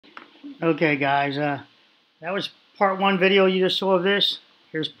Okay, guys, that was part one video you just saw of this.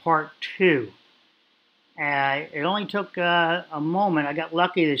 Here's part two. It only took a moment. I got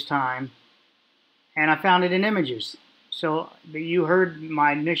lucky this time, and I found it in images. So you heard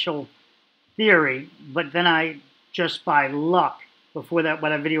my initial theory, but then I, just by luck, before that,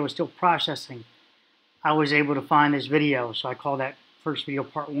 while that video was still processing, I was able to find this video. So I call that first video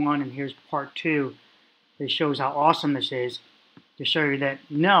part one, and here's part two. This shows how awesome this is, to show you that,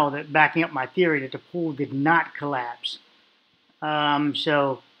 that backing up my theory that the pool did not collapse.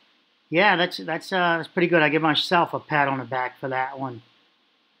 So, yeah, that's pretty good. I give myself a pat on the back for that one,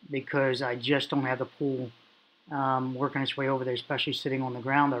 because I just don't have the pool working its way over there, especially sitting on the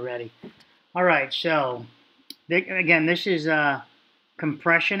ground already. All right, so, again, this is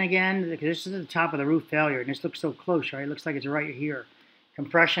compression again, because this is the top of the roof failure, and this looks so close, right? It looks like it's right here.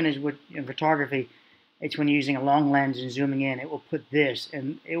 Compression is what, in photography, it's when you're using a long lens and zooming in. It will put this,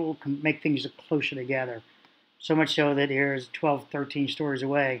 and it will make things closer together. So much so that here's 12, 13 stories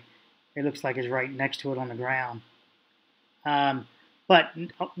away. It looks like it's right next to it on the ground. But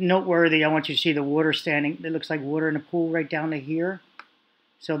noteworthy, I want you to see the water standing. It looks like water in the pool right down to here.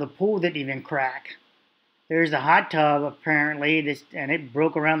 So the pool didn't even crack. There's the hot tub, apparently, and it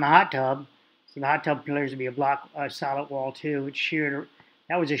broke around the hot tub. So the hot tub appears to be a solid wall, too. It's sheared.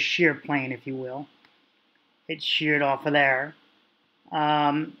 That was a shear plane, if you will. It's sheared off of there.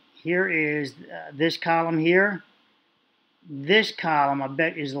 Here is this column here. This column, I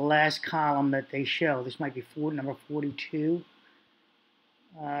bet, is the last column that they show. This might be number 42,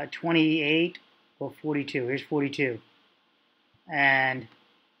 28, or 42. Here's 42. And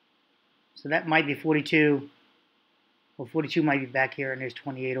so that might be 42. Well, 42 might be back here, and there's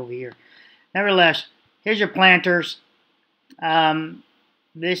 28 over here. Nevertheless, here's your planters.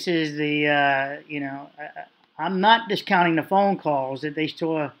 This is the, I'm not discounting the phone calls that they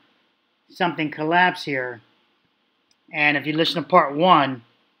saw something collapse here. And if you listen to part one,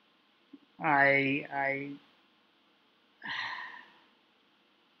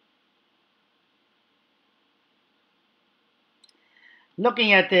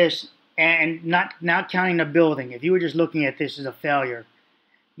 looking at this and not counting the building, if you were just looking at this as a failure,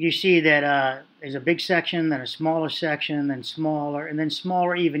 you see that there's a big section, then a smaller section, then smaller, and then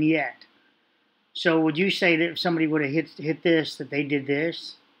smaller even yet. So would you say that if somebody would have hit this, that they did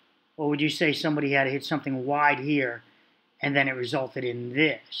this? Or would you say somebody had to hit something wide here, and then it resulted in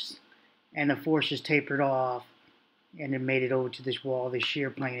this? And the forces tapered off, and it made it over to this wall, this shear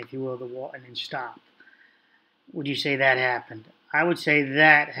plane, if you will, the wall, and then stopped. Would you say that happened? I would say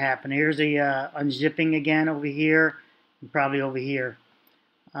that happened. Here's the unzipping again over here, and probably over here.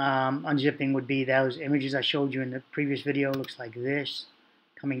 Unzipping would be those images I showed you in the previous video. It looks like this,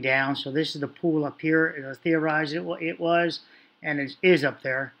 coming down. So this is the pool up here. It theorized it was, and it is up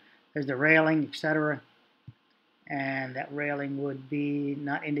there. There's the railing, etc. And that railing would be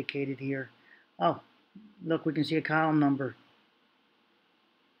not indicated here. Oh, look, we can see a column number.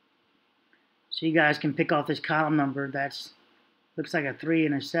 So you guys can pick off this column number. That's looks like a 3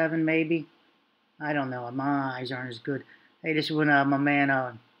 and a 7 maybe. I don't know. My eyes aren't as good. Hey, this is when my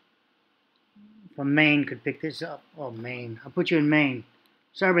man from Maine could pick this up. Oh, Maine. I'll put you in Maine.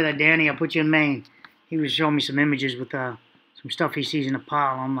 Sorry about that, Danny. I'll put you in Maine. He was showing me some images with some stuff he sees in a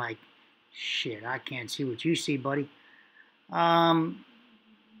pile. I'm like, shit, I can't see what you see, buddy. All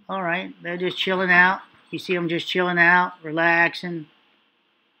right. They're just chilling out. You see them just chilling out, relaxing.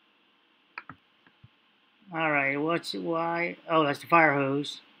 All right. Why? Oh, that's the fire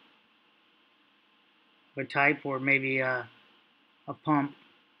hose. A type, or maybe a pump.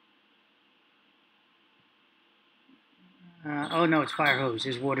 Oh no, it's fire hose.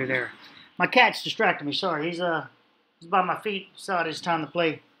 There's water there. My cat's distracting me. Sorry, he's by my feet. So it's time to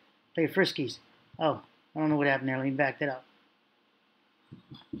play friskies. Oh, I don't know what happened there. Let me back that up.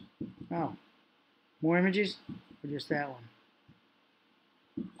 Oh, more images, or just that one?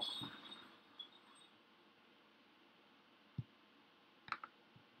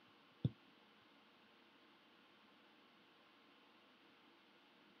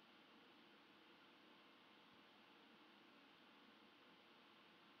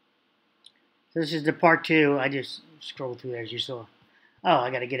 So this is the part two. I just scrolled through there as you saw. Oh,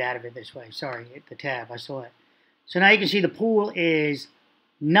 I got to get out of it this way. Sorry, hit the tab. I saw it. So now you can see the pool is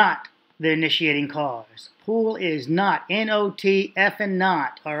not the initiating cause. Pool is not. N-O-T, F-and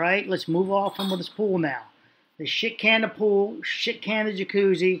not. All right, let's move off from this pool now. The shit can the pool, shit can the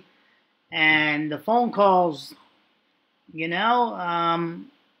jacuzzi, and the phone calls, call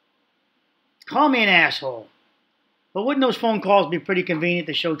me an asshole. But wouldn't those phone calls be pretty convenient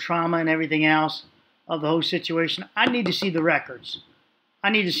to show trauma and everything else of the whole situation? I need to see the records. I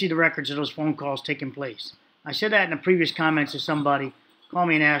need to see the records of those phone calls taking place. I said that in the previous comments to somebody. Call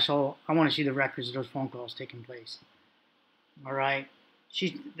me an asshole. I want to see the records of those phone calls taking place. All right.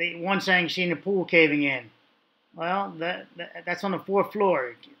 One saying seeing the pool caving in. Well, that's on the 4th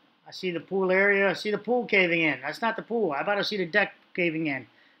floor. I see the pool area. I see the pool caving in. That's not the pool. How about I see the deck caving in?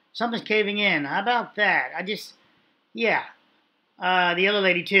 Something's caving in. How about that? Yeah. The other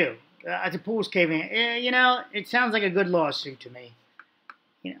lady too. The pool's caving in. You know, it sounds like a good lawsuit to me.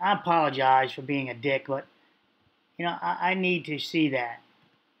 You know, I apologize for being a dick, but you know, I need to see that.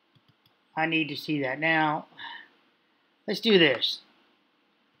 I need to see that. Now, let's do this.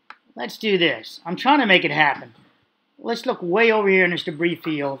 Let's do this. I'm trying to make it happen. Let's look way over here in this debris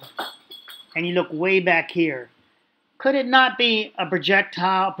field, and you look way back here. Could it not be a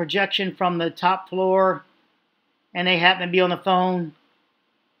projection from the top floor, and they happen to be on the phone?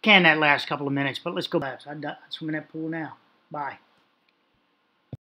 Can that last couple of minutes? But let's go back. I'm swim in that pool now. Bye.